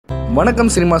வணக்கம்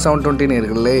சினிமா 720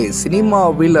 நேயர்களே.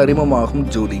 சினிமாவில் அறிமுகமாகும்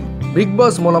ஜூலி பிக்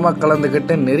பாஸ் மூலமாக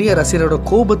கலந்துக்கிட்டு நிறைய ரசிகரோட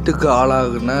கோபத்துக்கு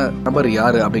ஆளாகின நபர்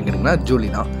யார் அப்படின்னு கேட்டிங்கன்னா ஜூலி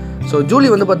தான். ஸோ ஜூலி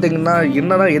பார்த்திங்கன்னா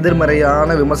என்னதான்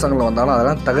எதிர்மறையான விமர்சனங்கள் வந்தாலும்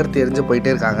அதெல்லாம் தகர்த்து எரிஞ்சு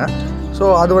போயிட்டே இருக்காங்க. ஸோ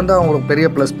அது அவங்களுக்கு பெரிய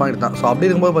ப்ளஸ் பாயிண்ட் தான். ஸோ அப்படி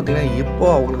இருக்கும்போது பார்த்திங்கன்னா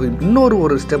இப்போது அவங்களுக்கு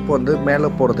இன்னொரு ஸ்டெப் மேலே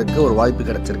போகிறதுக்கு ஒரு வாய்ப்பு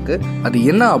கிடச்சிருக்கு. அது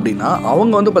என்ன அப்படின்னா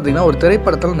அவங்க பார்த்திங்கன்னா ஒரு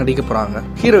திரைப்படத்தில் நடிக்க போகிறாங்க.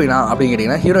 ஹீரோயினா அப்படின்னு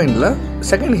கேட்டிங்கன்னா ஹீரோயினில்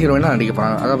செகண்ட் ஹீரோயினாக நடிக்க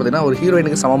போகிறாங்க. அதாவது பார்த்திங்கன்னா ஒரு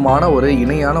ஹீரோயினுக்கு சமமான ஒரு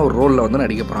இணையான ஒரு ரோலில்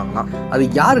நடிக்க போகிறாங்களாம். அது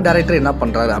யார் டைரக்டர் என்ன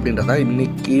பண்ணுறாரு அப்படின்றத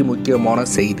இன்னைக்கு முக்கியமான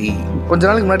செய்தி. கொஞ்ச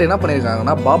நாளைக்கு முன்னாடி என்ன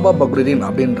பண்ணியிருக்காங்கன்னா பாபா பக்ருதீன்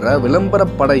அப்படின்ற விளம்பர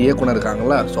பட இயக்குனர்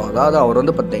இருக்காங்களா. ஸோ அதாவது அவர்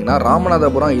பார்த்திங்கன்னா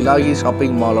ராமநாதபுரம் இலாகி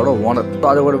ஷாப்பிங் மாலோட ஓனர். ஸோ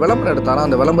அது ஒரு விளம்பரம் எடுத்தாலும்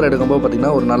அந்த விளம்பரம் எடுக்கும்போது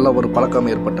பார்த்திங்கன்னா ஒரு நல்ல ஒரு பழக்கம்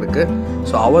ஏற்பட்டிருக்கு.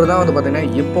 ஸோ அவர் தான் பார்த்திங்கன்னா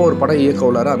இப்போ ஒரு படம் இயக்க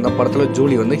உள்ளார். அந்த படத்தில்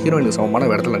ஜூலி ஹீரோயினுக்கு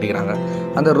சமமான இடத்துல நடிக்கிறாங்க.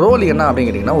 அந்த ரோல் என்ன அப்படின்னு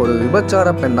கேட்டிங்கன்னா ஒரு விபச்சார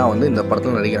பெண்ணாக இந்த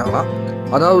படத்தில் நடிக்கிறாங்களாம்.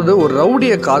 அதாவது ஒரு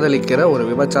ரவுடியை காதலிக்கிற ஒரு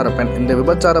விபச்சார பெண். இந்த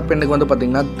விபச்சார பெண்ணுக்கு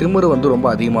பார்த்திங்கன்னா திமிரு ரொம்ப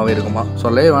அதிகமாகவே இருக்குமா.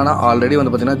 சொல்லவே வேணாம், ஆல்ரெடி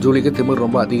பார்த்திங்கன்னா ஜூலிக்கு திமிரு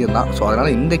ரொம்ப அதிகம் தான். ஸோ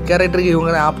அதனால் இந்த கேரக்டருக்கு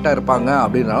இவங்க தான் ஆப்டாக இருப்பாங்க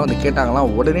அப்படின்னாலும்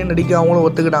கேட்டாங்களாம். உடனே நடிக்க அவங்களும்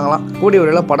ஒத்துக்கிட்டாங்களாம். கூடிய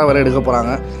வரையில் படம் வேறு எடுக்க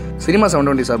போகிறாங்க. சினிமா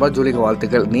 720 சார்பாக ஜூலிக்கு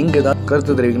வாழ்த்துக்கள். நீங்கள் ஏதாவது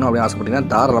கருத்து தெரிவிக்கணும் அப்படின்னு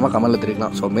ஆசைப்பட்டீங்கன்னா தாராளமாக கமெண்ட்டில்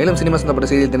தெரிவிக்கலாம். ஸோ மேலும் சினிமா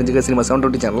சம்பந்தப்பட்ட செய்தியை தெரிஞ்சுக்க சினிமா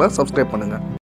 720 சேனலை சப்ஸ்கிரைப் பண்ணுங்கள்.